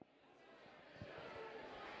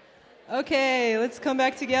Okay, let's come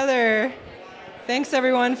back together. Thanks,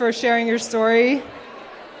 everyone, for sharing your story.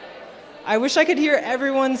 I wish I could hear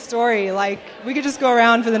everyone's story. Like, we could just go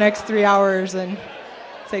around for the next 3 hours and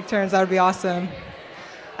take turns. That would be awesome.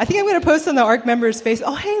 I think I'm going to post on the ARC members' face.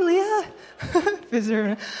 Oh, hey, Leah. Visitor.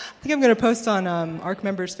 I think I'm going to post on ARC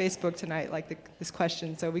members' Facebook tonight, like this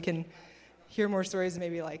question, so we can hear more stories and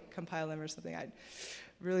maybe like compile them or something. I'd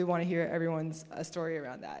really want to hear everyone's story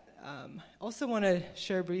around that. Also want to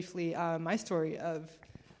share briefly my story of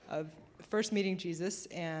first meeting Jesus,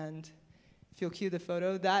 and if you'll cue the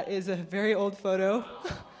photo, that is a very old photo,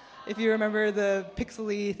 if you remember the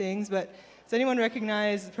pixely things, but does anyone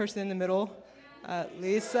recognize the person in the middle?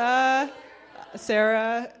 Lisa,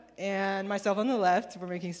 Sarah, and myself on the left. We're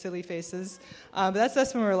making silly faces. But that's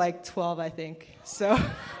us when we were like 12, I think. So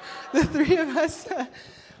the three of us,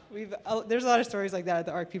 there's a lot of stories like that at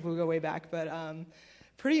the ARC, people who go way back, but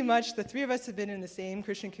pretty much the three of us have been in the same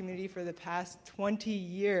Christian community for the past 20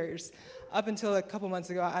 years. Up until a couple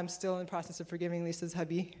months ago, I'm still in the process of forgiving Lisa's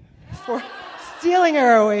hubby for stealing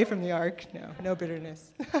her away from the ARC. No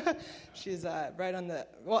bitterness. She's right on the,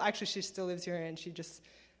 well, actually, she still lives here, and she just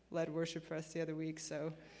led worship for us the other week,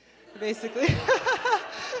 so basically,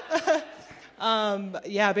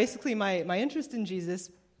 basically my interest in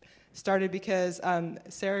Jesus started because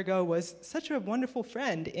Sarah Go was such a wonderful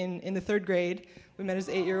friend in the third grade. We met as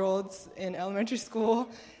 8-year-olds in elementary school,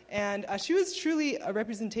 and she was truly a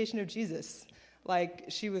representation of Jesus. Like,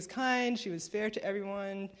 she was kind, she was fair to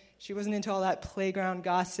everyone, she wasn't into all that playground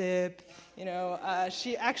gossip,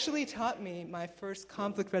 she actually taught me my first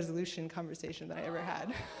conflict resolution conversation that I ever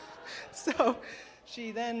had. So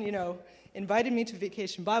she then, invited me to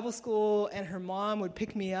Vacation Bible School, and her mom would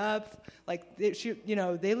pick me up. Like,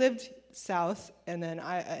 they lived south, and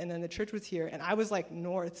then the church was here, and I was like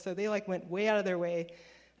north, so they like went way out of their way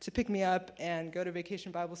to pick me up and go to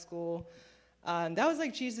Vacation Bible School. That was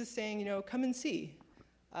like Jesus saying, come and see.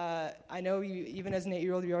 I know you, even as an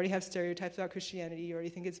 8-year-old, you already have stereotypes about Christianity. You already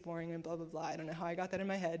think it's boring and blah, blah, blah. I don't know how I got that in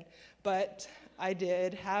my head. But I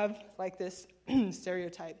did have like this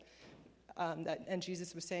stereotype and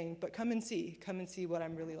Jesus was saying, but come and see what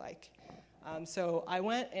I'm really like. So I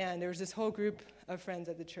went, and there was this whole group of friends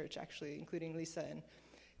at the church, actually, including Lisa. And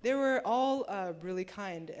they were all really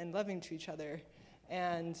kind and loving to each other.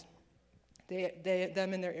 And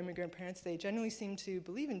them and their immigrant parents, they generally seemed to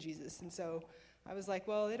believe in Jesus. And so I was like,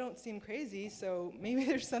 well, they don't seem crazy, so maybe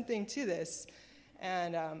there's something to this.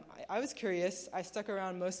 And I was curious. I stuck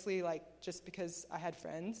around mostly just because I had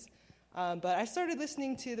friends. But I started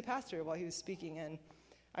listening to the pastor while he was speaking. And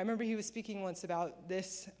I remember he was speaking once about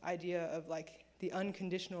this idea of the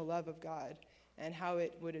unconditional love of God and how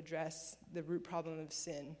it would address the root problem of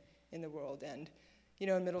sin in the world. And,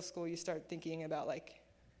 in middle school, you start thinking about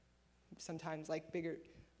sometimes bigger,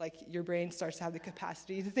 your brain starts to have the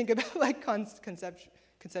capacity to think about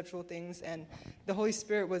conceptual things, and the Holy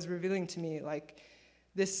Spirit was revealing to me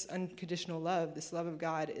this unconditional love, this love of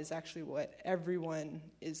God is actually what everyone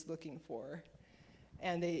is looking for,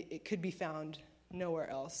 and it could be found nowhere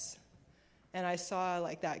else. And I saw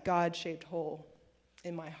that God-shaped hole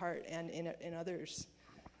in my heart and in others.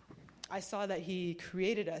 I saw that he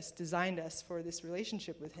created us, designed us for this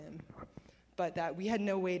relationship with him, but that we had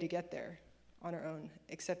no way to get there on our own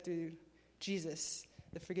except through Jesus,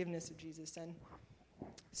 the forgiveness of Jesus. And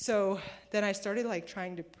so then I started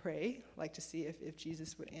trying to pray, to see if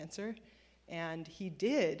Jesus would answer. And he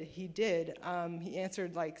did. He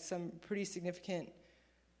answered some pretty significant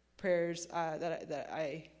prayers that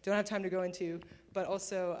I don't have time to go into. But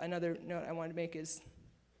also another note I wanted to make is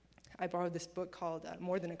I borrowed this book called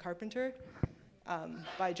More Than a Carpenter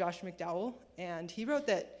by Josh McDowell. And he wrote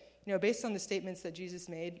that, based on the statements that Jesus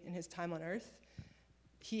made in his time on earth,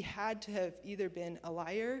 he had to have either been a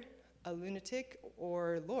liar, a lunatic,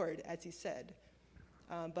 or Lord, as he said.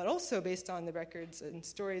 But also based on the records and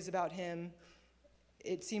stories about him,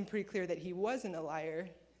 it seemed pretty clear that he wasn't a liar,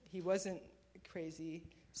 he wasn't crazy,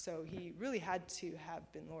 so he really had to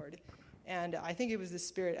have been Lord. And I think it was the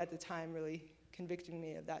Spirit at the time really convicting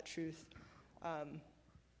me of that truth.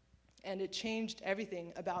 And it changed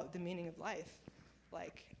everything about the meaning of life.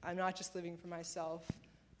 I'm not just living for myself,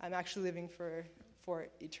 I'm actually living for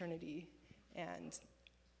eternity. And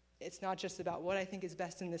it's not just about what I think is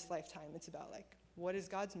best in this lifetime, it's about what is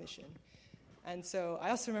God's mission? And so I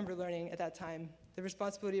also remember learning at that time, the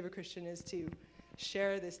responsibility of a Christian is to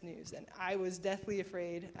share this news. And I was deathly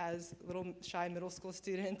afraid as a little shy middle school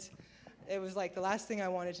student. It was the last thing I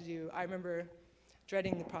wanted to do. I remember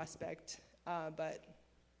dreading the prospect, but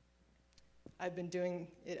I've been doing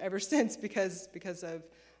it ever since because of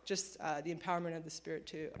just the empowerment of the Spirit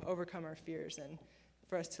to overcome our fears and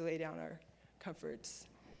for us to lay down our comforts.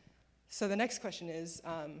 So the next question is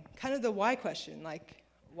kind of the why question, like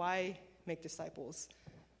why make disciples?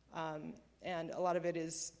 And a lot of it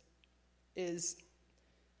is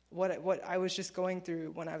what I was just going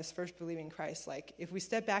through when I was first believing Christ. Like if we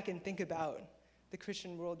step back and think about the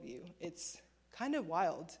Christian worldview, it's kind of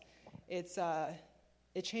wild. It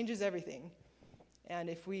changes everything. And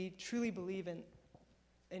if we truly believe in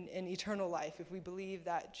eternal life, if we believe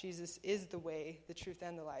that Jesus is the way, the truth,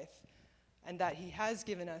 and the life, and that he has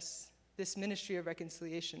given us this ministry of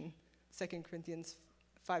reconciliation, 2 Corinthians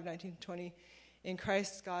 5:19-20, in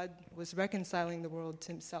Christ, God was reconciling the world to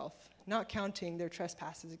himself, not counting their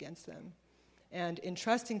trespasses against them, and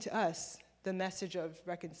entrusting to us the message of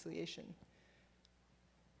reconciliation.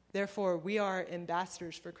 Therefore, we are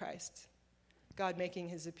ambassadors for Christ, God making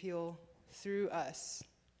his appeal through us.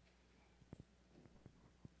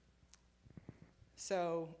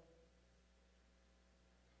 So,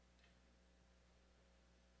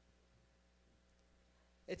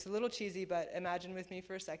 it's a little cheesy, but imagine with me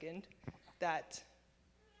for a second that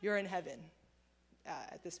you're in heaven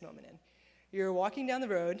at this moment. And you're walking down the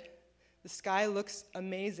road. The sky looks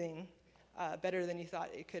amazing, better than you thought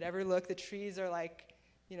it could ever look. The trees are like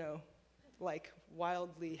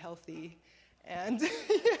wildly healthy. And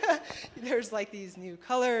there's like these new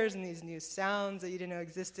colors and these new sounds that you didn't know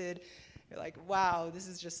existed. You're like, wow, this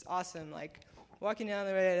is just awesome. Like walking down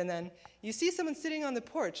the road, and then you see someone sitting on the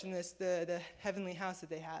porch in the heavenly house that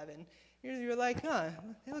they have, and you're like,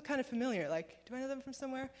 they look kind of familiar. Like, do I know them from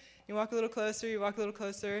somewhere? You walk a little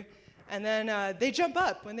closer, and then they jump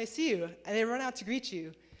up when they see you, and they run out to greet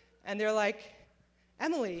you. And they're like,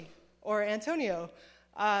 Emily or Antonio,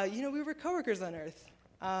 we were coworkers on Earth.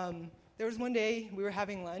 There was one day we were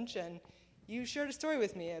having lunch, and you shared a story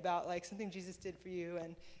with me about like something Jesus did for you,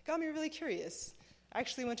 and got me really curious. I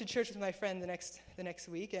actually went to church with my friend the next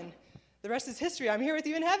week, and the rest is history. I'm here with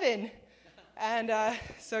you in heaven. And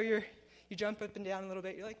so you jump up and down a little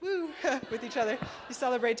bit. You're like, woo, with each other. You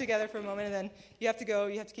celebrate together for a moment, and then you have to go.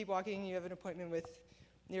 You have to keep walking. You have an appointment with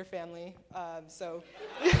your family. So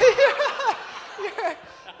you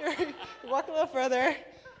walk a little further,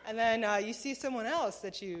 and then you see someone else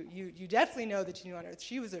that you definitely know that you knew on Earth.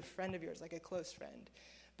 She was a friend of yours, like a close friend.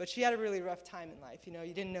 But she had a really rough time in life.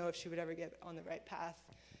 You didn't know if she would ever get on the right path.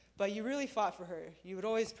 But you really fought for her. You would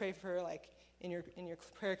always pray for her, like in your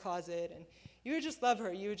prayer closet, and you would just love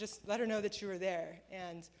her. You would just let her know that you were there,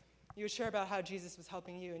 and you would share about how Jesus was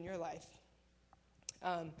helping you in your life.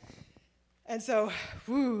 And so,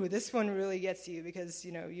 this one really gets you because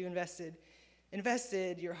you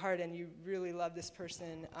invested your heart, and you really love this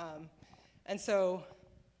person. And so,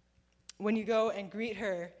 when you go and greet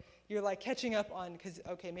her, you're like catching up on, because,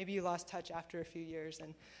 okay, maybe you lost touch after a few years,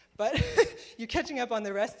 but you're catching up on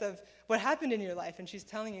the rest of what happened in your life, and she's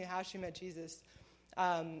telling you how she met Jesus,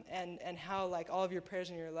 and how like all of your prayers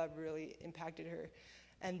and your love really impacted her.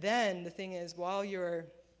 And then the thing is, while you're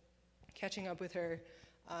catching up with her,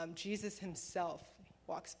 Jesus himself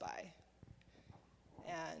walks by,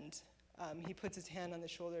 and he puts his hand on the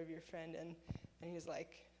shoulder of your friend, and he's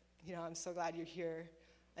like, I'm so glad you're here.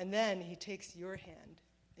 And then he takes your hand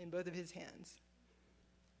in both of his hands.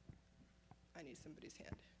 I need somebody's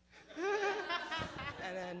hand.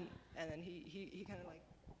 and then he kind of like,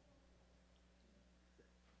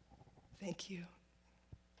 thank you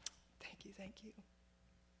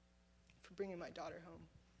for bringing my daughter home.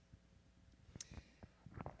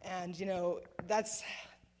 And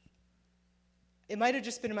it might have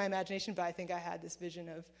just been in my imagination, but I think I had this vision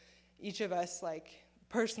of each of us like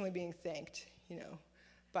personally being thanked,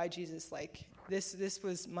 by Jesus. Like this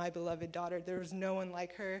was my beloved daughter. There was no one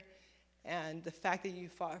like her, and the fact that you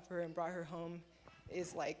fought for her and brought her home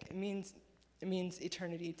is like it means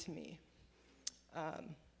eternity to me.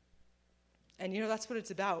 And that's what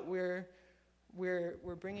it's about. We're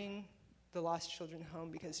bringing the lost children home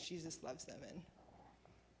because Jesus loves them.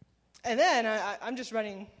 And then I'm just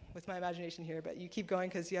running with my imagination here, but you keep going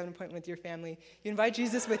because you have an appointment with your family. You invite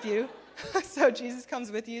Jesus with you, so Jesus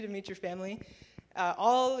comes with you to meet your family.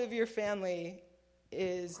 All of your family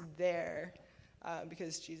is there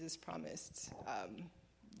because Jesus promised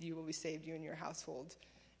you will be saved, you and your household.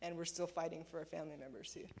 And we're still fighting for our family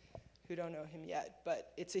members who don't know him yet.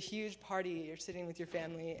 But it's a huge party. You're sitting with your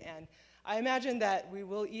family. And I imagine that we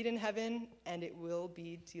will eat in heaven, and it will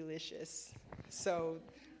be delicious. So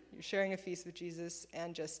you're sharing a feast with Jesus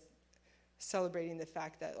and just celebrating the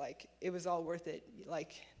fact that, like, it was all worth it,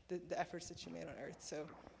 like the efforts that you made on earth. So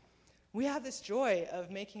we have this joy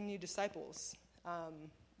of making new disciples.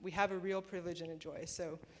 We have a real privilege and a joy.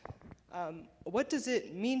 So What does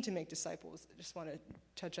it mean to make disciples? I just want to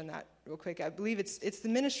touch on that real quick. I believe it's the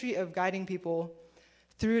ministry of guiding people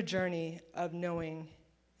through a journey of knowing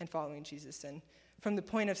and following Jesus, and from the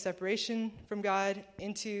point of separation from God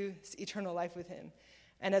into eternal life with him.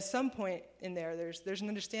 And at some point in there's an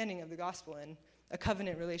understanding of the gospel and a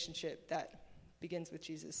covenant relationship that begins with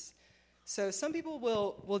Jesus. So some people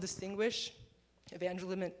will distinguish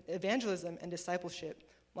evangelism and discipleship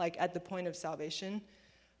like at the point of salvation,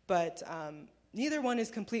 but neither one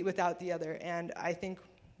is complete without the other. And I think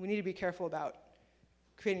we need to be careful about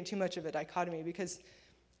creating too much of a dichotomy, because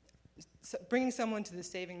bringing someone to the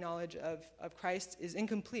saving knowledge of Christ is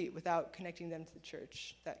incomplete without connecting them to the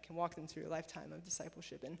church that can walk them through a lifetime of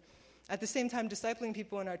discipleship. And at the same time, discipling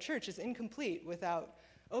people in our church is incomplete without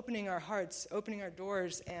opening our hearts, opening our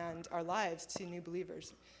doors and our lives to new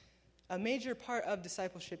believers. A major part of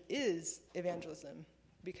discipleship is evangelism,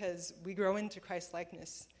 because we grow into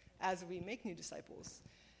Christ-likeness as we make new disciples.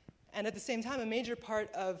 And at the same time, a major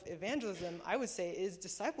part of evangelism, I would say, is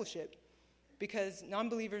discipleship, because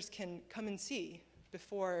non-believers can come and see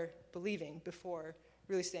before believing, before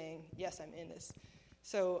really saying, yes, I'm in this.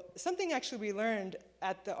 So something actually we learned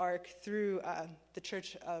at the ARC through the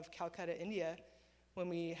Church of Calcutta, India, when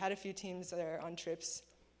we had a few teams there on trips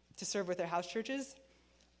to serve with their house churches,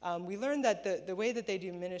 we learned that the way that they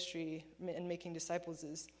do ministry and making disciples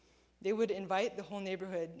is they would invite the whole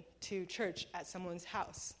neighborhood to church at someone's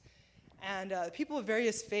house. And people of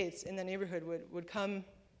various faiths in the neighborhood would come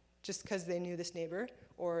just because they knew this neighbor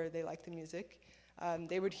or they liked the music.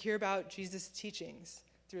 They would hear about Jesus' teachings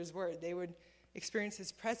through his word. They would experience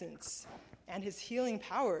his presence, and his healing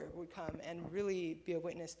power would come and really be a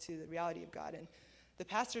witness to the reality of God. And the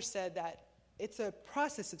pastor said that it's a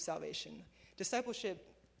process of salvation. Discipleship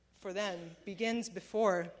for them begins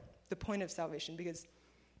before the point of salvation, because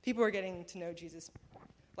people are getting to know Jesus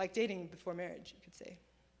like dating before marriage, you could say.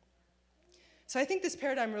 So I think this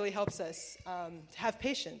paradigm really helps us to have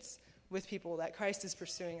patience with people that Christ is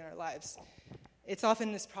pursuing in our lives. It's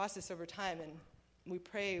often this process over time, and we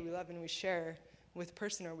pray, we love, and we share with a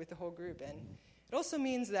person or with the whole group. And it also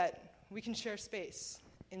means that we can share space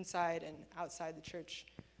inside and outside the church,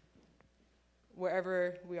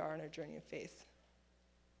 wherever we are on our journey of faith.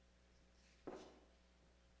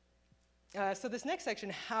 So this next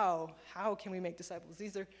section, how can we make disciples?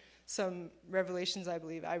 These are some revelations I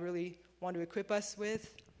believe I really want to equip us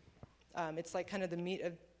with. It's like kind of the meat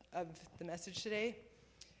of the message today.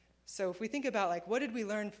 So if we think about like, what did we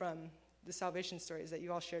learn from the salvation stories that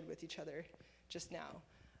you all shared with each other just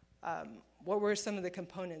now? What were some of the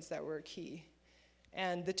components that were key?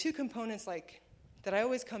 And the two components like that I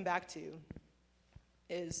always come back to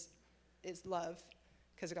is love,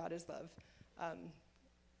 because God is love.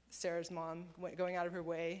 Sarah's mom going out of her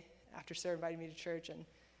way after Sarah invited me to church,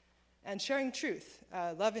 and sharing truth,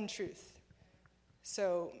 love and truth.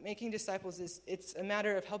 So making disciples it's a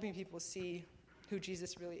matter of helping people see who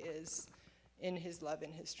Jesus really is in his love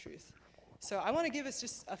and his truth. So I want to give us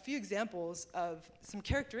just a few examples of some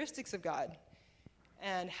characteristics of God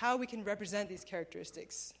and how we can represent these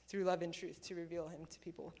characteristics through love and truth to reveal him to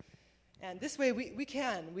people. And this way we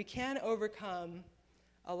can overcome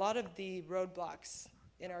a lot of the roadblocks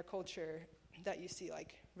in our culture that you see,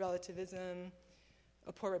 like relativism,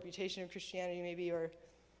 a poor reputation of Christianity maybe, or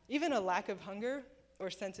even a lack of hunger or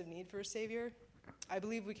sense of need for a Savior. I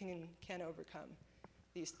believe we can overcome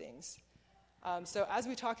these things. So as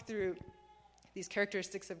we talk through these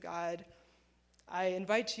characteristics of God, I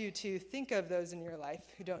invite you to think of those in your life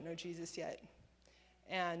who don't know Jesus yet,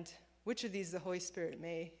 and which of these the Holy Spirit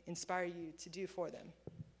may inspire you to do for them.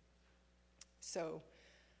 So,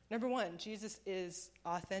 number one, Jesus is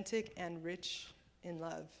authentic and rich in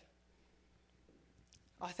love.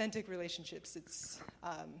 Authentic relationships, it's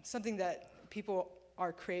something that people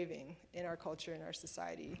are craving in our culture, in our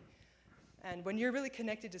society. And when you're really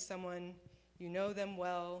connected to someone, you know them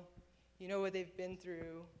well, you know what they've been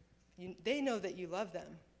through, they know that you love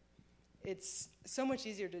them. It's so much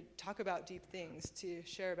easier to talk about deep things, to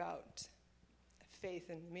share about faith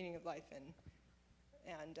and the meaning of life,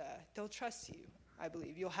 and they'll trust you, I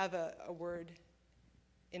believe. You'll have a word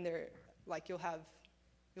in their, like you'll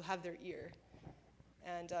have their ear.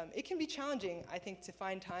 And it can be challenging, I think, to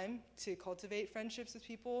find time to cultivate friendships with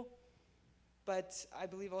people, but I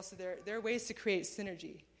believe also there are ways to create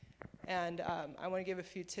synergy. And I want to give a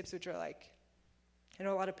few tips, which are like, I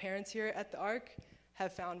know a lot of parents here at the ARC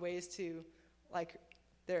have found ways to, like,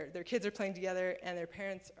 their kids are playing together and their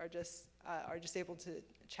parents are just able to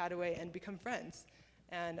chat away and become friends.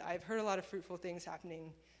 And I've heard a lot of fruitful things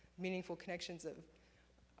happening, meaningful connections of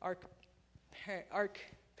ARC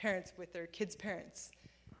parents with their kids' parents.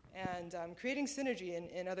 and creating synergy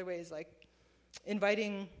in other ways, like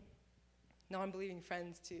inviting non-believing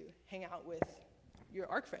friends to hang out with your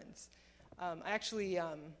ARC friends. I actually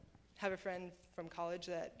have a friend from college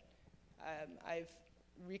that I've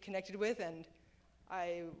reconnected with, and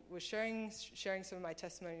I was sharing some of my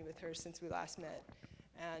testimony with her since we last met,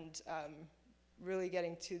 and really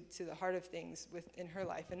getting to the heart of things in her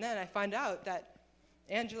life. And then I find out that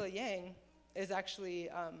Angela Yang is actually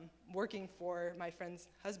working for my friend's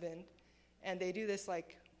husband, and they do this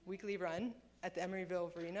like weekly run at the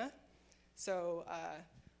Emeryville Arena. So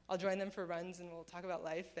I'll join them for runs, and we'll talk about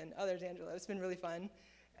life. And there's Angela. It's been really fun.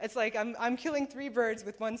 It's like I'm killing 3 birds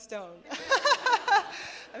with 1 stone.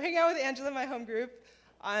 I'm hanging out with Angela in my home group.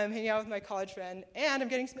 I'm hanging out with my college friend, and I'm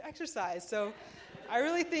getting some exercise. So I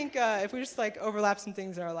really think if we just like overlap some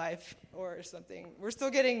things in our life or something, we're still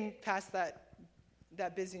getting past that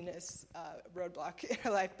busyness roadblock in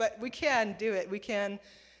our life. But we can do it. We can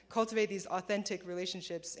cultivate these authentic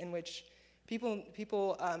relationships in which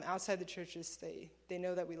people outside the churches, they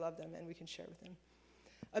know that we love them and we can share with them.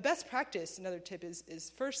 A best practice, another tip,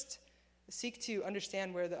 is first seek to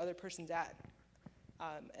understand where the other person's at.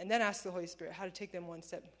 And then ask the Holy Spirit how to take them one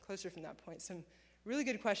step closer from that point. Some really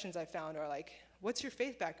good questions I found are like, what's your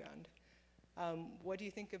faith background? What do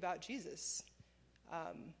you think about Jesus?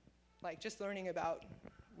 Like just learning about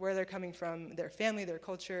where they're coming from, their family, their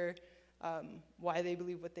culture, why they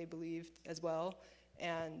believe what they believed as well.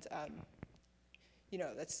 And,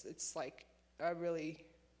 it's like a really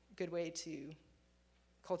good way to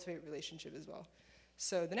cultivate relationship as well.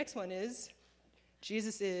 So the next one is,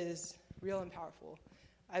 Jesus is real and powerful.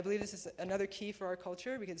 I believe this is another key for our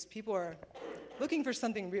culture because people are looking for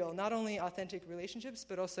something real, not only authentic relationships,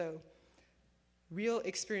 but also real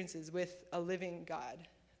experiences with a living God.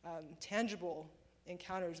 Tangible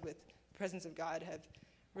encounters with the presence of God have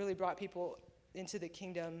really brought people into the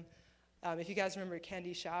kingdom. If you guys remember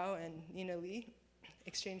Candy Shao and Nina Lee,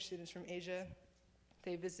 exchange students from Asia,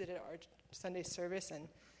 they visited our Sunday service and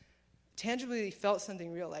tangibly felt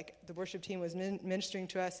something real, like the worship team was ministering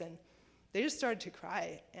to us, and they just started to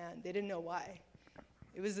cry, and they didn't know why.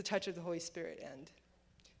 It was the touch of the Holy Spirit, and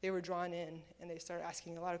they were drawn in, and they started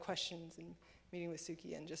asking a lot of questions and meeting with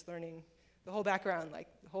Suki and just learning the whole background, like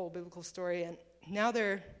the whole biblical story, and now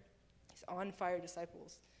they're these on-fire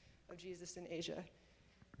disciples of Jesus in Asia.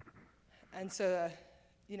 And so,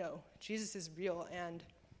 Jesus is real, and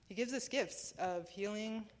he gives us gifts of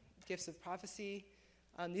healing, gifts of prophecy.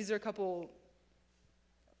 These are a couple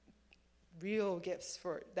real gifts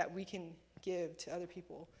that we can give to other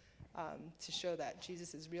people to show that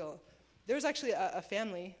Jesus is real. There was actually a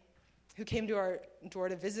family who came to our door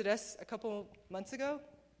to visit us a couple months ago,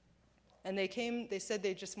 and they said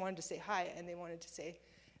they just wanted to say hi, and they wanted to say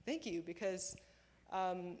thank you because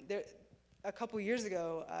a couple years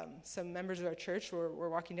ago, some members of our church were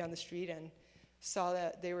walking down the street and saw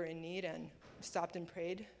that they were in need and stopped and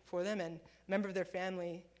prayed for them, and a member of their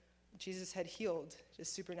family, Jesus had healed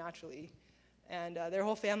just supernaturally. And their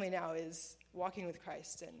whole family now is walking with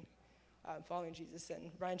Christ and following Jesus.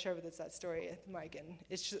 And Ryan shared with us that story at the mic, and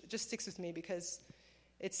it just sticks with me because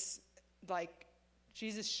it's like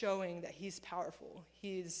Jesus showing that he's powerful.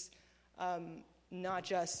 He's not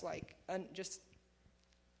just like just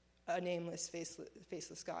a nameless,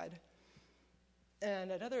 faceless God.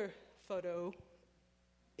 And another photo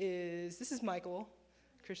this is Michael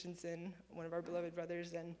Christensen, one of our beloved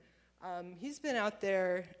brothers, and he's been out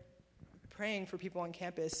there praying for people on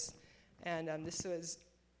campus, and this was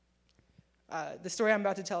the story I'm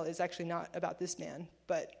about to tell is actually not about this man,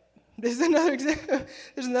 but there's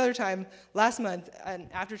another time last month, an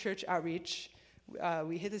after-church outreach.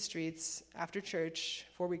 We hit the streets after church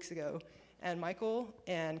 4 weeks ago, and Michael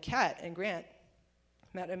and Kat and Grant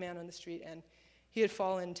met a man on the street, and he had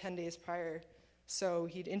fallen 10 days prior, so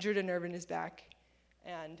he'd injured a nerve in his back,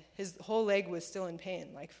 and his whole leg was still in pain,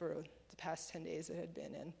 like for the past 10 days it had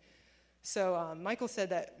been. And so Michael said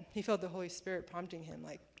that he felt the Holy Spirit prompting him,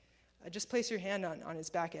 like, just place your hand on his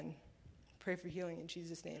back and pray for healing in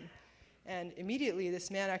Jesus' name. And immediately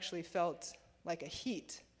this man actually felt like a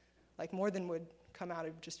heat, like more than would come out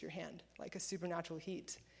of just your hand, like a supernatural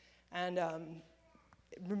heat. And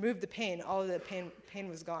it removed the pain. All of the pain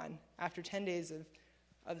was gone after 10 days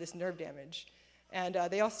of this nerve damage. And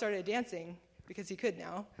they all started dancing because he could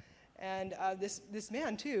now. And this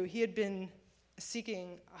man, too, he had been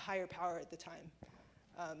seeking a higher power at the time,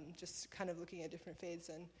 just kind of looking at different faiths.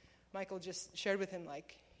 And Michael just shared with him,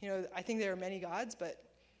 like, I think there are many gods, but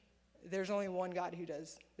there's only one God who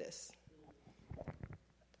does this.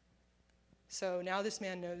 So now this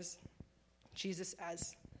man knows Jesus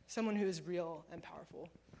as someone who is real and powerful.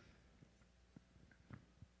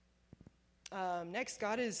 Next,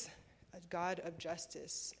 God is a God of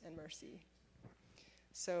justice and mercy.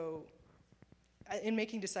 So in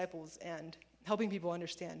making disciples and helping people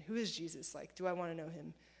understand, who is Jesus? Like, do I want to know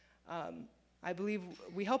him? I believe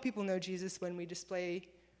we help people know Jesus when we display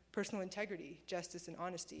personal integrity, justice, and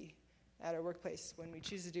honesty at our workplace, when we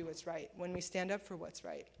choose to do what's right, when we stand up for what's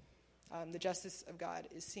right. The justice of God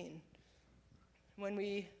is seen. When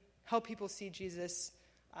we help people see Jesus,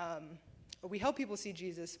 we help people see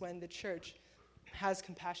Jesus when the church has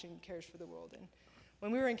compassion and cares for the world. And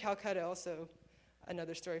when we were in Calcutta, also,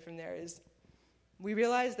 another story from there is we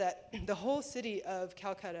realized that the whole city of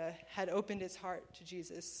Calcutta had opened its heart to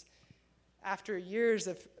Jesus after years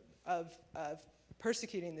of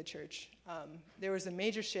persecuting the church. There was a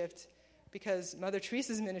major shift because Mother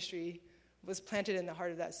Teresa's ministry was planted in the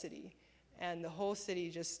heart of that city, and the whole city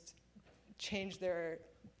just changed their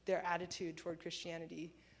attitude toward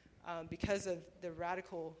Christianity because of the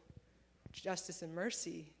radical justice and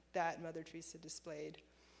mercy that Mother Teresa displayed.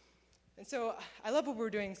 And so I love what we're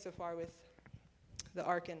doing so far with the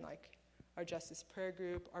ARC and like our Justice Prayer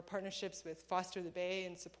Group, our partnerships with Foster the Bay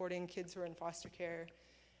and supporting kids who are in foster care,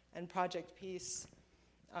 and Project Peace,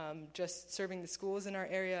 just serving the schools in our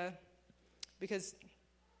area, because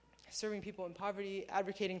serving people in poverty,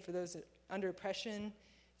 advocating for those under oppression,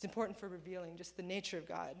 it's important for revealing just the nature of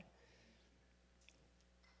God.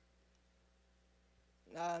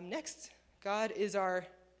 Next, God is our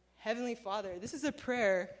Heavenly Father. This is a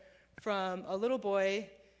prayer from a little boy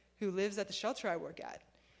who lives at the shelter I work at.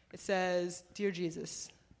 It says, "Dear Jesus,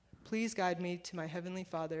 please guide me to my Heavenly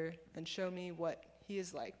Father and show me what he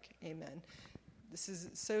is like. Amen." This is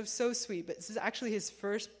so sweet, but this is actually his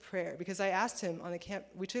first prayer, because I asked him on the camp.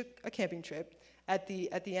 We took a camping trip. At the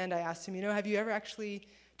end, I asked him, have you ever actually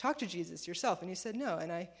talked to Jesus yourself? And he said no.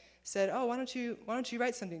 And I said, why don't you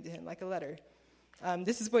write something to him, like a letter?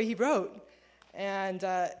 This is what he wrote. And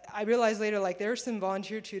I realized later, like, there are some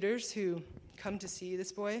volunteer tutors who come to see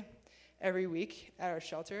this boy every week at our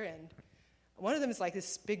shelter, and one of them is like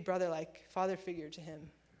this big brother, like father figure to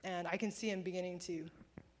him. And I can see him beginning to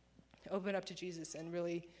open up to Jesus and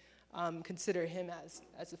really consider him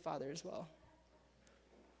as a father as well.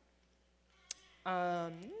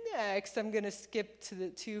 Next, I'm going to skip to the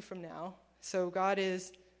 2 from now. So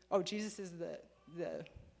Jesus is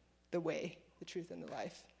the way, the truth, and the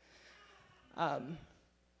life. I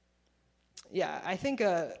think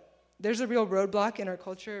there's a real roadblock in our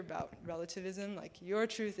culture about relativism. Like, your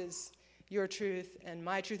truth is your truth, and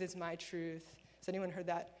my truth is my truth. Has anyone heard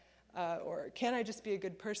that? Or can I just be a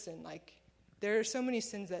good person? Like, there are so many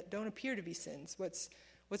sins that don't appear to be sins. What's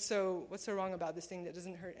so wrong about this thing that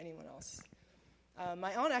doesn't hurt anyone else?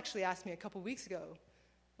 My aunt actually asked me a couple weeks ago,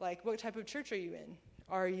 like, what type of church are you in?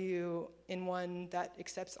 Are you in one that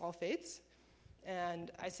accepts all faiths? And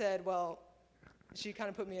I said, well, she kind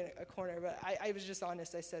of put me in a corner, but I was just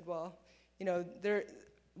honest. I said, well,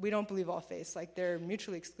 we don't believe all faiths. Like, they're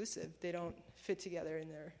mutually exclusive. They don't fit together in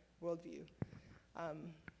their worldview.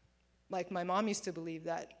 Like, my mom used to believe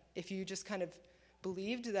that if you just kind of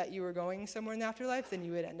believed that you were going somewhere in the afterlife, then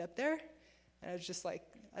you would end up there. And I was just like,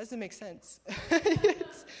 that doesn't make sense.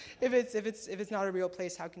 If it's not a real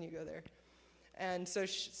place, how can you go there? And so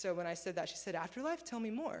when I said that, she said, afterlife? Tell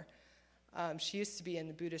me more. She used to be in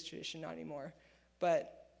the Buddhist tradition, not anymore.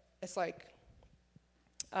 But it's like,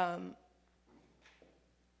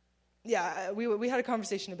 we had a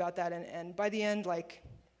conversation about that, and by the end, like,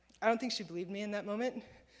 I don't think she believed me in that moment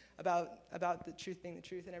about the truth being the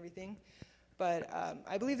truth and everything. But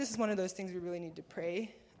I believe this is one of those things we really need to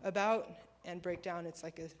pray about and break down. It's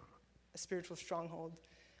like a spiritual stronghold.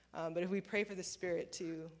 But if we pray for the Spirit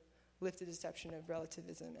to lift the deception of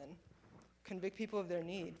relativism and convict people of their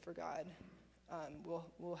need for God,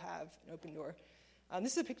 we'll have an open door.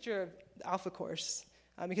 This is a picture of the Alpha Course,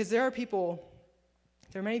 because there are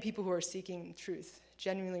many people who are seeking truth,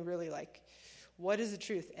 genuinely, really, like, what is the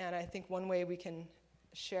truth? And I think one way we can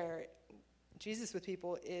share Jesus with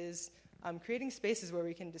people is creating spaces where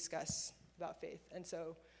we can discuss about faith. And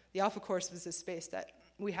so the Alpha Course was a space that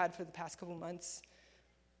we had for the past couple months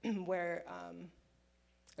where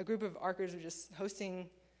a group of ARCers were just hosting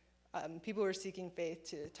people who are seeking faith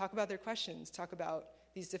to talk about their questions, talk about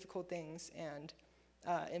these difficult things, and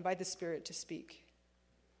invite the Spirit to speak.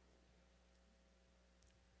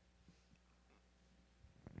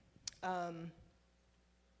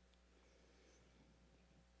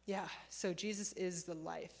 So Jesus is the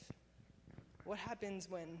life. What happens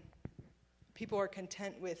when people are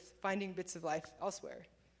content with finding bits of life elsewhere?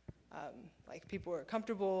 Like, people are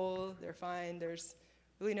comfortable, they're fine, there's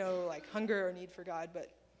really no, like, hunger or need for God.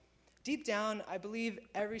 But deep down, I believe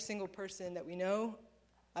every single person that we know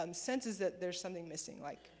senses that there's something missing,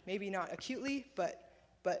 like maybe not acutely, but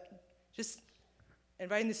just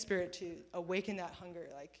inviting the Spirit to awaken that hunger.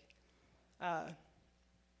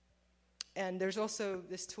 And there's also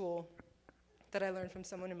this tool that I learned from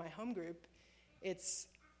someone in my home group. It's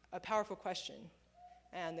a powerful question.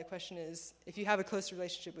 And the question is, if you have a close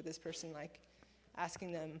relationship with this person, like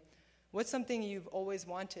asking them, what's something you've always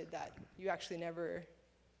wanted that you actually never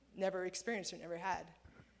experienced or never had?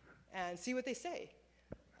 And see what they say.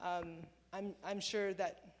 I'm sure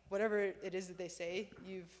that whatever it is that they say,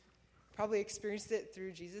 you've probably experienced it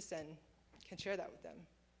through Jesus and can share that with them.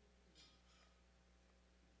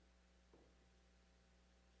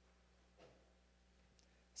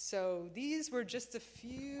 So these were just a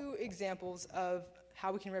few examples of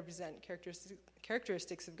how we can represent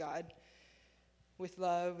characteristics of God with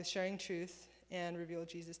love, with sharing truth, and reveal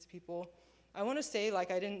Jesus to people. I want to say, I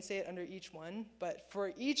didn't say it under each one, but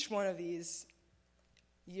for each one of these,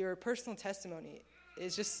 your personal testimony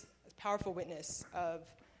is just a powerful witness of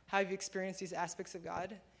how you've experienced these aspects of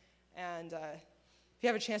God. And if you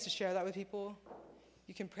have a chance to share that with people,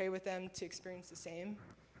 you can pray with them to experience the same.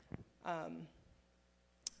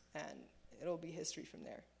 And it'll be history from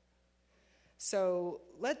there. So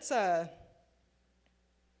let's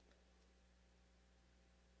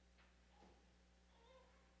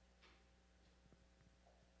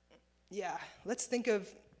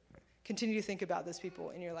continue to think about those people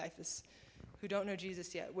in your life who don't know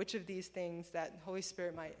Jesus yet. Which of these things that the Holy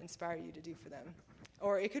Spirit might inspire you to do for them?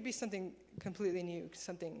 Or it could be something completely new,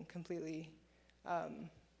 something completely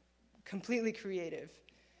creative.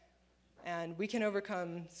 And we can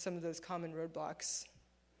overcome some of those common roadblocks.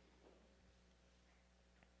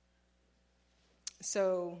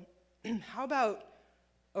 So how about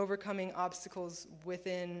overcoming obstacles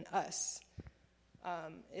within us?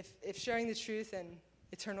 If sharing the truth and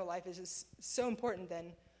eternal life is just so important,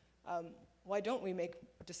 then why don't we make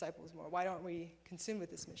disciples more? Why don't we consume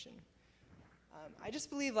with this mission? I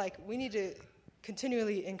just believe we need to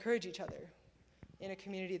continually encourage each other in a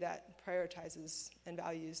community that prioritizes and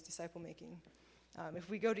values disciple making.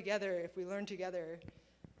 If we go together, if we learn together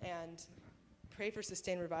and pray for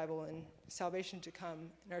sustained revival and salvation to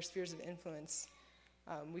come in our spheres of influence,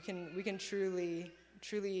 we can truly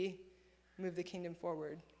move the kingdom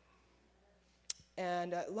forward.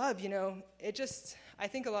 And love, I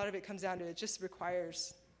think a lot of it comes down to it just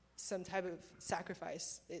requires some type of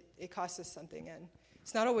sacrifice. It costs us something, and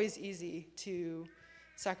it's not always easy to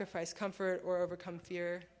sacrifice comfort or overcome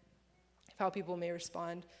fear of how people may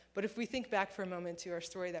respond. But if we think back for a moment to our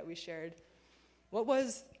story that we shared, what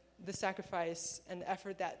was the sacrifice and the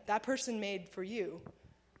effort that person made for you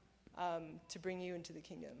to bring you into the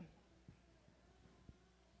kingdom?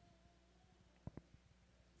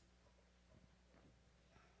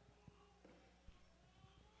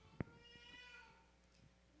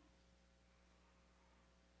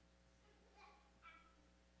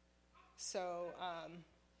 So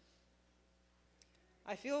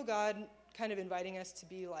I feel God kind of inviting us to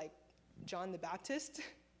be like John the Baptist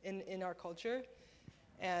in our culture.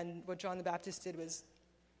 And what John the Baptist did was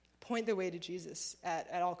point the way to Jesus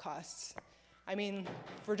at all costs. I mean,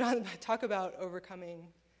 for John, talk about overcoming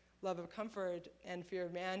love of comfort and fear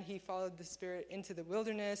of man. He followed the Spirit into the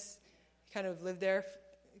wilderness. He kind of lived there,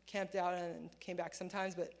 camped out, and came back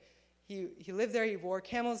sometimes. But he lived there. He wore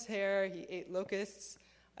camel's hair. He ate locusts.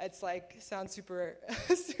 It's sounds super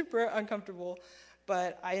super uncomfortable,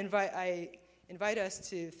 but I invite us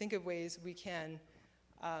to think of ways we can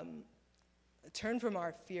turn from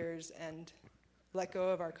our fears and let go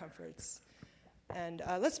of our comforts. And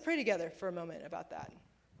let's pray together for a moment about that.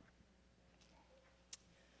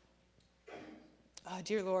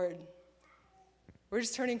 Dear Lord, we're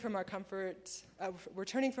just turning from our comfort. We're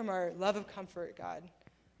turning from our love of comfort, God.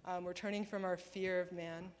 We're turning from our fear of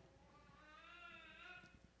man.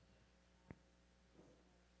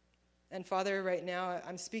 And Father, right now,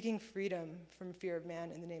 I'm speaking freedom from fear of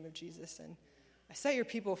man in the name of Jesus. And I set your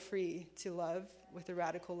people free to love with a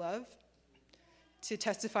radical love, to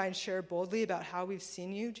testify and share boldly about how we've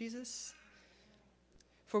seen you, Jesus.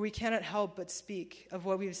 For we cannot help but speak of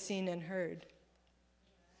what we've seen and heard.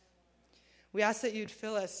 We ask that you'd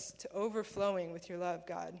fill us to overflowing with your love,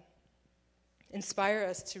 God. Inspire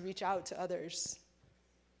us to reach out to others.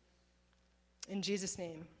 In Jesus'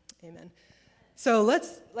 name, amen. So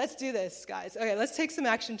let's do this, guys. Okay, let's take some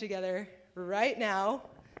action together right now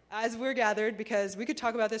as we're gathered, because we could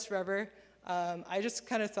talk about this forever. I just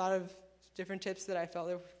kind of thought of different tips that I felt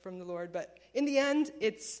from the Lord, but in the end,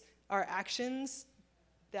 it's our actions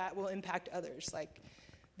that will impact others, like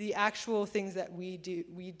the actual things that we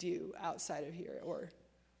do outside of here, or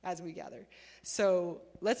as we gather. So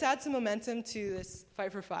let's add some momentum to this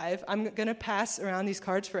Fight for Five. I'm going to pass around these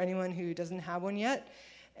cards for anyone who doesn't have one yet.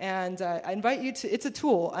 And I invite you to, it's a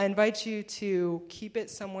tool. I invite you to keep it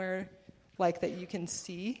somewhere like that you can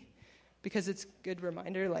see, because it's a good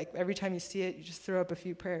reminder. Like every time you see it, you just throw up a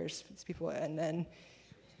few prayers for these people. And then,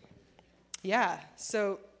 yeah.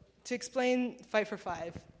 So to explain Fight for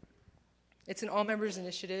Five, it's an all-members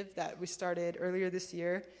initiative that we started earlier this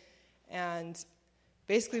year. And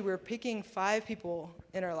basically, we're picking 5 people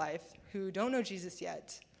in our life who don't know Jesus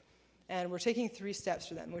yet. And we're taking 3 steps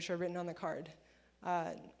for them, which are written on the card.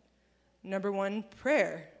 Number 1,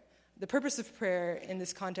 prayer. The purpose of prayer in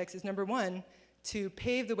this context is, number 1, to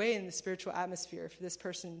pave the way in the spiritual atmosphere for this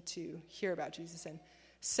person to hear about Jesus. And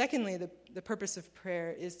secondly, the purpose of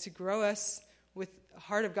prayer is to grow us with a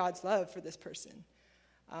heart of God's love for this person.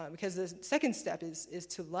 Because the second step is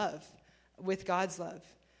to love with God's love.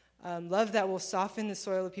 Love that will soften the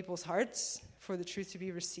soil of people's hearts for the truth to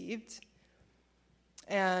be received.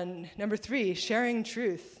 And number 3, sharing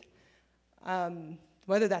truth.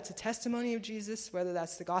 Whether that's a testimony of Jesus, whether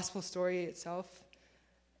that's the gospel story itself,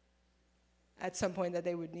 at some point that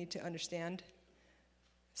they would need to understand.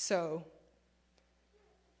 So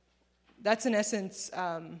that's in essence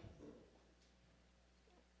a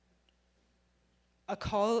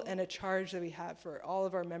call and a charge that we have for all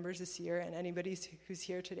of our members this year and anybody who's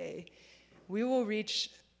here today. We will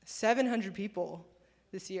reach 700 people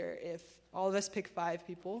this year if all of us pick 5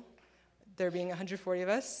 people, there being 140 of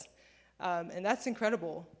us. And that's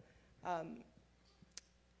incredible.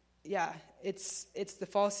 It's the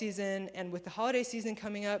fall season, and with the holiday season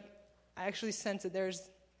coming up, I actually sense that there's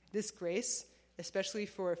this grace, especially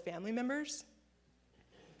for family members.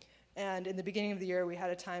 And in the beginning of the year, we had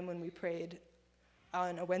a time when we prayed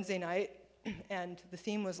on a Wednesday night, and the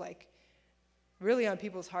theme was like really on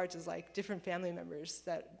people's hearts is like different family members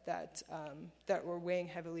that were weighing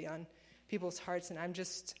heavily on people's hearts, and I'm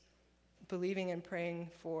just believing and praying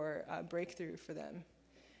for a breakthrough for them.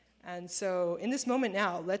 And so in this moment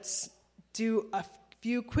now, let's do a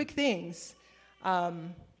few quick things.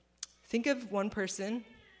 Think of one person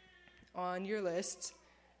on your list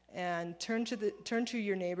and turn to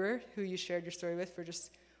your neighbor who you shared your story with for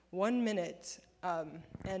just 1 minute,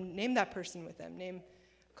 and name that person with them.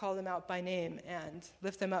 Call them out by name and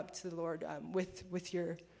lift them up to the Lord with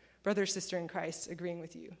your brother or sister in Christ agreeing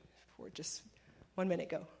with you for just 1 minute.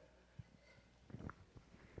 Go.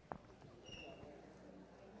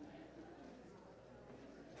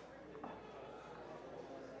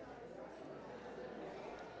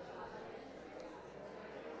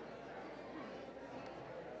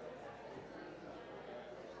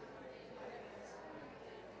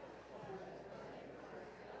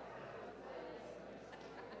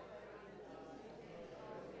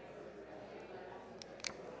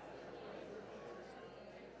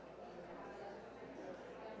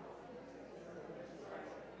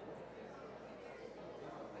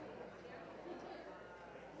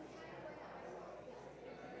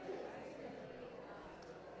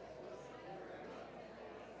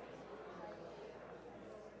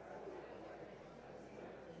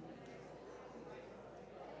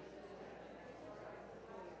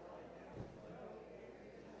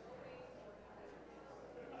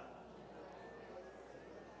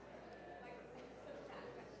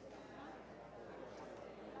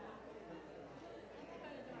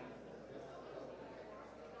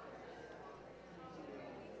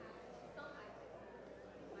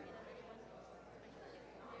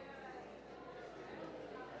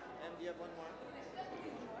 Do you have one more? Do you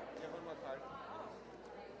have one more card?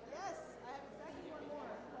 Yes, I have exactly one more.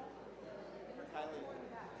 For Kylie.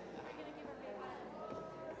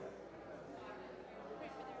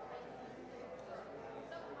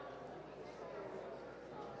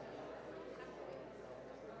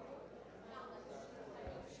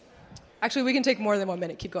 Actually, we can take more than 1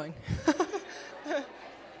 minute. Keep going.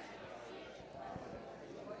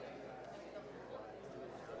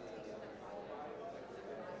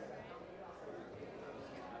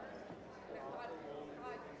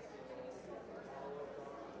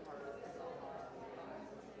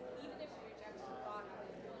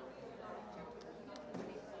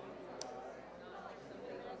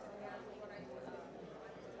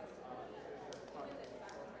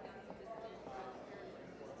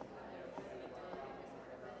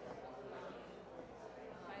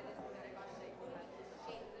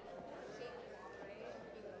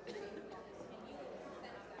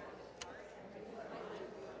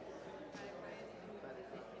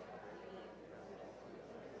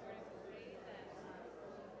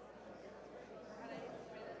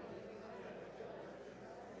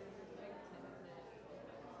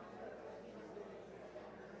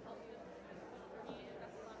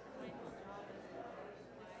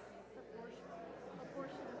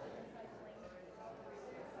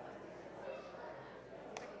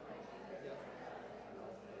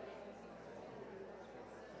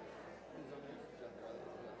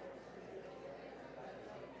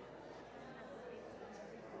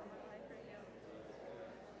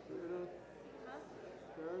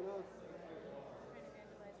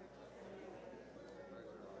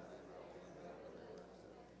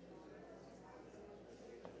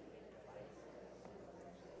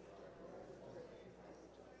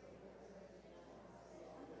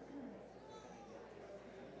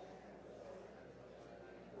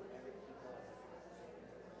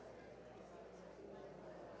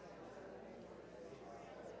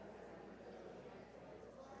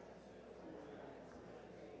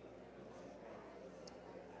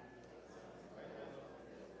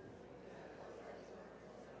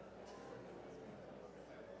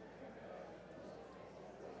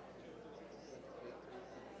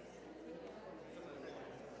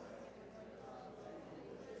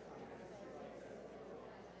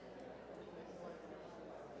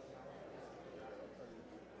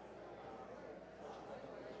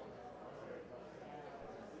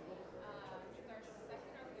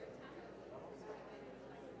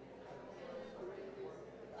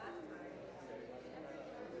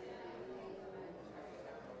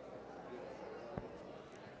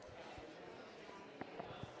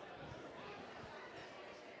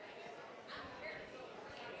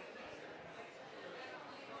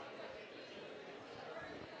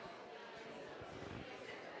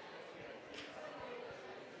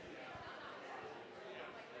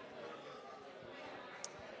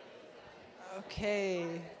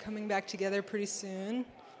 Okay, coming back together pretty soon.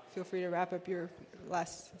 Feel free to wrap up your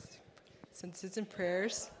last sentences and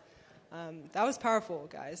prayers. That was powerful,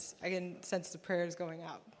 guys. I can sense the prayers going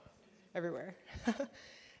out everywhere.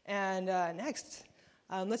 And next,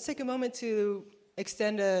 let's take a moment to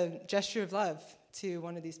extend a gesture of love to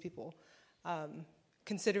one of these people,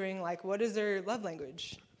 considering like what is their love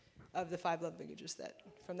language of the 5 love languages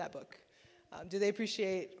from that book. Do they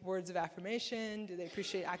appreciate words of affirmation? Do they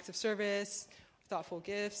appreciate acts of service, thoughtful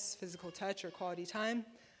gifts, physical touch, or quality time?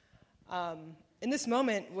 In this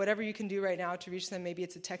moment, whatever you can do right now to reach them, maybe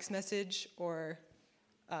it's a text message or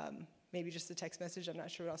maybe just a text message. I'm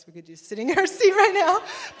not sure what else we could do sitting in our seat right now.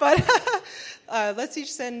 But let's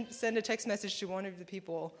each send a text message to one of the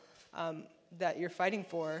people that you're fighting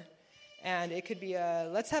for. And it could be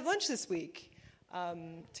let's have lunch this week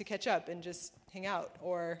to catch up and just hang out.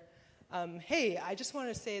 Or, hey, I just want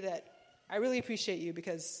to say that I really appreciate you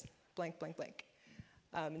because blank, blank, blank.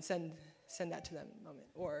 And send that to them in a moment.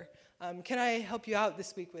 Or can I help you out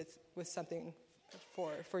this week with something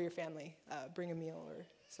for your family? Bring a meal or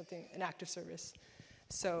something, an act of service.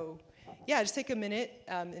 So, yeah, just take a minute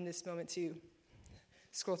in this moment to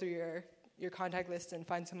scroll through your contact list and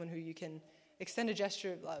find someone who you can extend a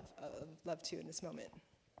gesture of love to in this moment.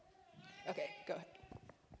 Okay, go ahead.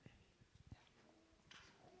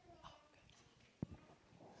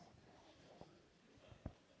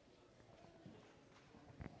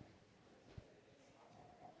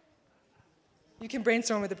 You can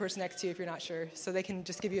brainstorm with the person next to you if you're not sure, so they can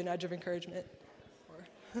just give you a nudge of encouragement.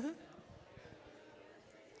 Or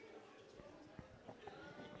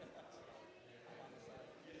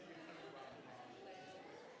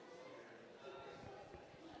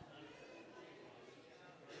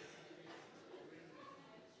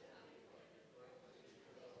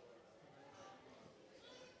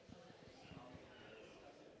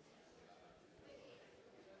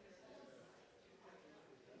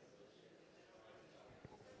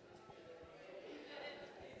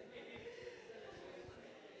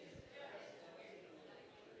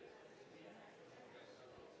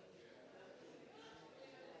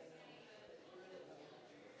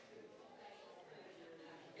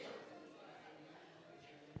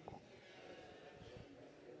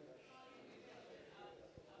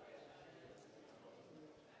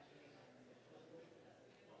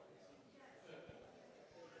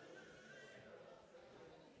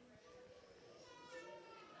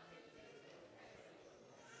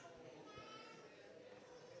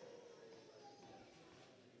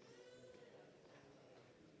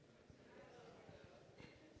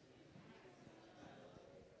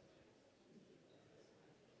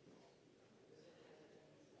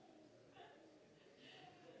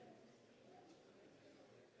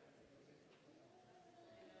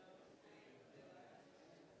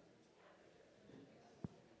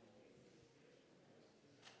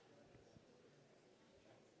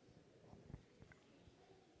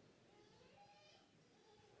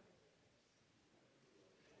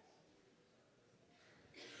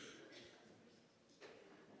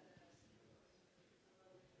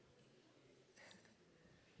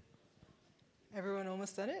everyone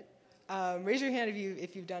almost done it? Raise your hand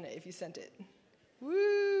if you've done it, if you sent it.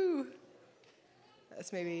 Woo!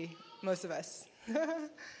 That's maybe most of us.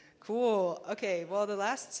 Cool. Okay, well, the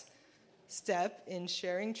last step in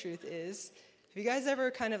sharing truth is, have you guys ever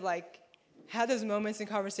kind of like had those moments in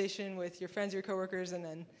conversation with your friends, your coworkers, and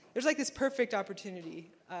then there's like this perfect opportunity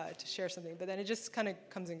to share something, but then it just kind of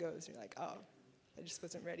comes and goes. You're like, oh, I just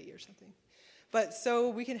wasn't ready or something. But so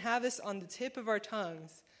we can have this on the tip of our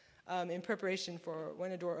tongues in preparation for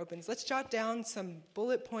when a door opens. Let's jot down some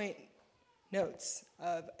bullet point notes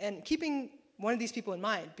and keeping one of these people in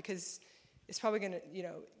mind, because it's probably going to, you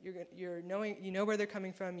know where they're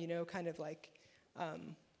coming from, you know kind of like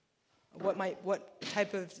what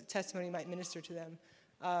type of testimony might minister to them.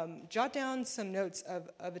 Jot down some notes of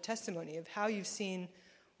a testimony of how you've seen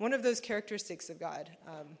one of those characteristics of God,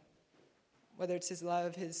 whether it's his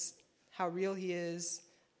love, how real he is,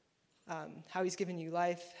 how he's given you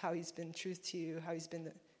life, how he's been truth to you, how he's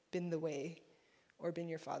been the way, or been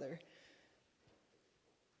your father.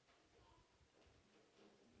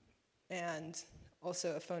 And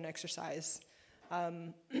also a phone exercise.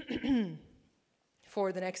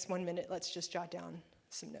 For the next 1 minute, let's just jot down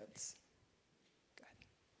some notes. Go ahead.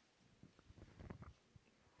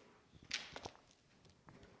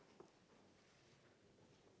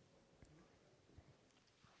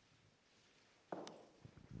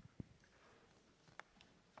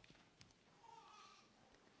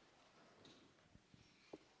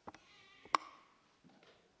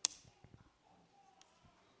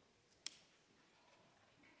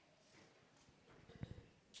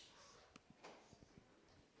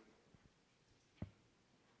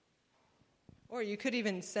 Or you could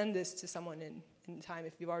even send this to someone in time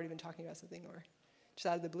if you've already been talking about something, or just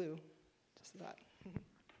out of the blue. Just that.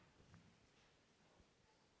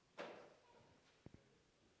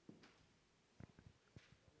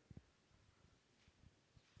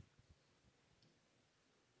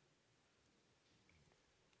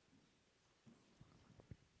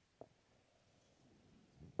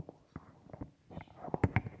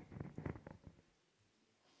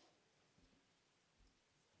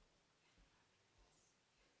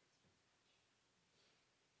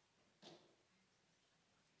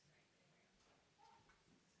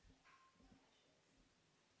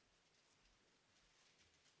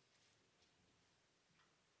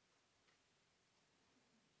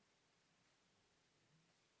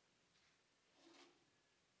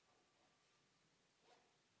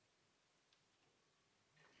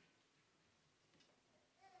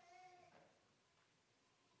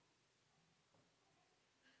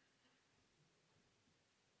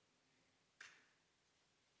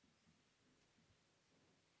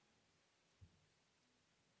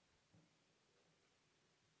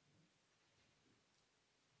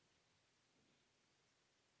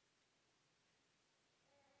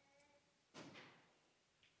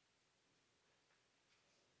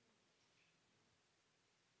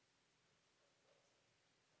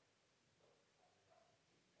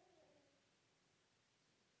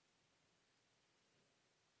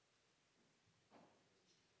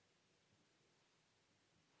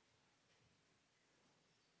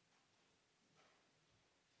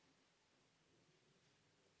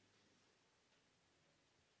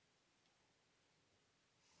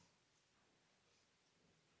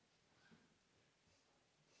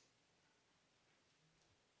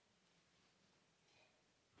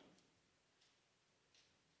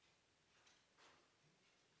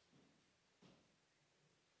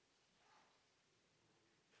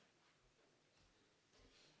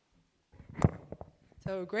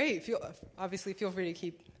 So great. Obviously, feel free to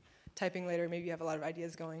keep typing later. Maybe you have a lot of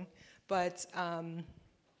ideas going. But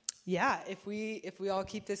yeah, if we all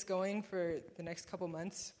keep this going for the next couple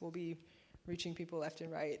months, we'll be reaching people left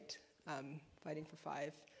and right, fighting for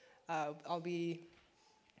 5. I'll be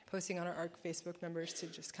posting on our ARC Facebook members to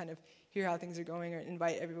just kind of hear how things are going, or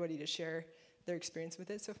invite everybody to share their experience with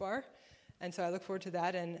it so far. And so I look forward to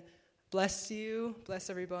that, and bless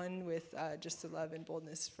everyone with just the love and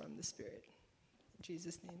boldness from the Spirit. In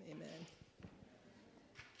Jesus' name, amen.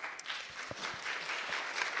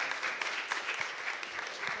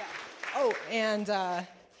 Yeah. Oh, and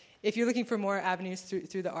if you're looking for more avenues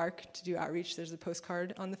through the ARC to do outreach, there's a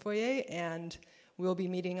postcard on the foyer, and we'll be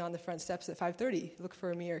meeting on the front steps at 5:30. Look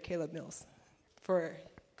for me or Caleb Mills for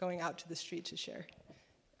going out to the street to share.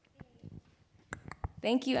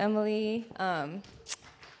 Thank you, Emily.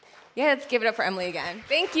 Let's give it up for Emily again.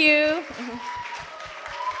 Thank you.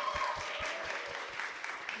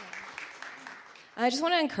 I just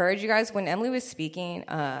want to encourage you guys, when Emily was speaking,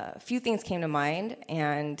 a few things came to mind,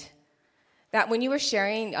 and that when you were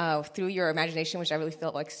sharing through your imagination, which I really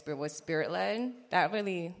felt like was spirit-led, that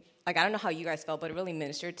really, I don't know how you guys felt, but it really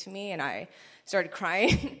ministered to me, and I started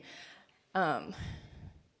crying.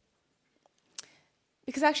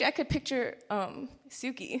 Because actually I could picture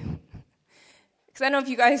Suki. Because I don't know if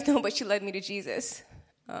you guys know, but she led me to Jesus.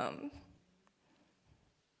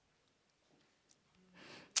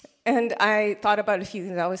 And I thought about a few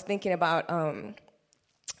things. I was thinking about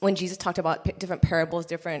when Jesus talked about different parables,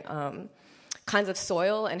 different kinds of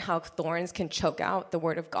soil, and how thorns can choke out the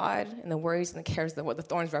word of God, and the worries and the cares, the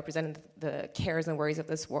thorns represent the cares and worries of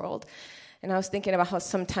this world. And I was thinking about how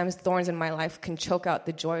sometimes thorns in my life can choke out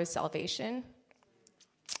the joy of salvation.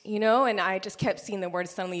 And I just kept seeing the word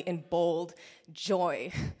suddenly in bold,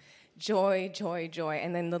 joy, joy, joy, joy.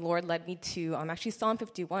 And then the Lord led me to actually Psalm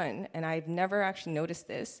 51, and I've never actually noticed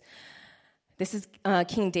this. This is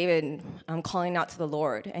King David calling out to the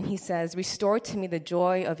Lord, and he says, "Restore to me the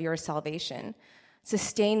joy of your salvation.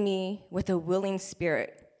 Sustain me with a willing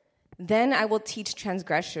spirit. Then I will teach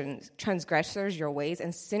transgressors your ways,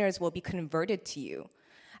 and sinners will be converted to you."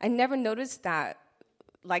 I never noticed that,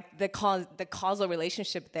 like the causal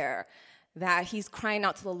relationship there, that he's crying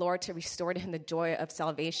out to the Lord to restore to him the joy of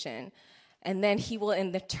salvation. And then he will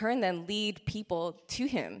in turn then lead people to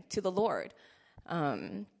him, to the Lord.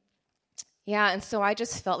 And so I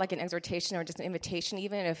just felt like an exhortation or just an invitation,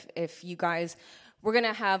 even if you guys, we're going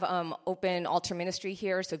to have open altar ministry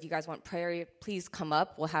here, so if you guys want prayer, please come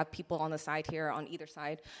up. We'll have people on the side here, on either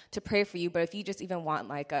side, to pray for you. But if you just even want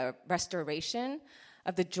like a restoration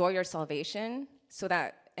of the joy of salvation, so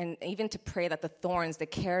that, and even to pray that the thorns, the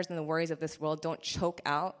cares, and the worries of this world don't choke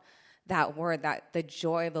out that word, that the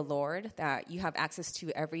joy of the Lord that you have access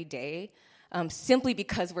to every day, simply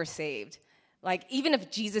because we're saved. Like, even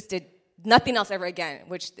if Jesus did nothing else ever again,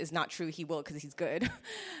 which is not true, he will because he's good.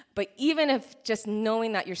 But even if just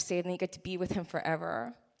knowing that you're saved and you get to be with him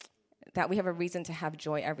forever, that we have a reason to have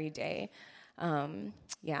joy every day. And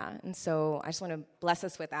so I just want to bless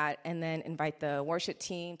us with that and then invite the worship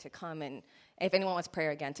team to come, and if anyone wants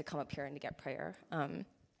prayer again, to come up here and to get prayer.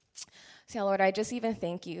 Lord, I just even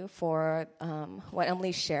thank you for what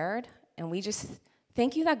Emily shared, and we just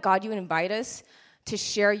thank you that, God, you invite us to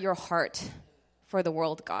share your heart for the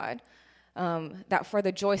world, God, that for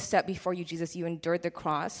the joy set before you, Jesus, you endured the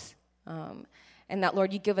cross, and that,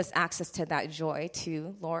 Lord, you give us access to that joy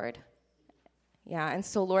too, Lord. Yeah, and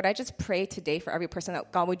so, Lord, I just pray today for every person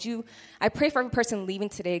that, God, I pray for every person leaving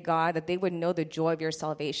today, God, that they would know the joy of your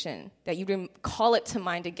salvation, that you would call it to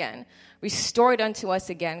mind again, restore it unto us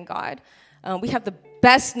again, God. We have the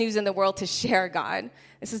best news in the world to share, God.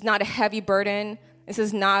 This is not a heavy burden. This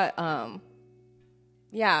is not,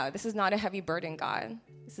 this is not a heavy burden, God.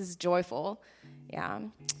 This is joyful. Yeah.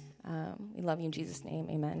 We love you in Jesus' name.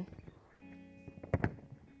 Amen.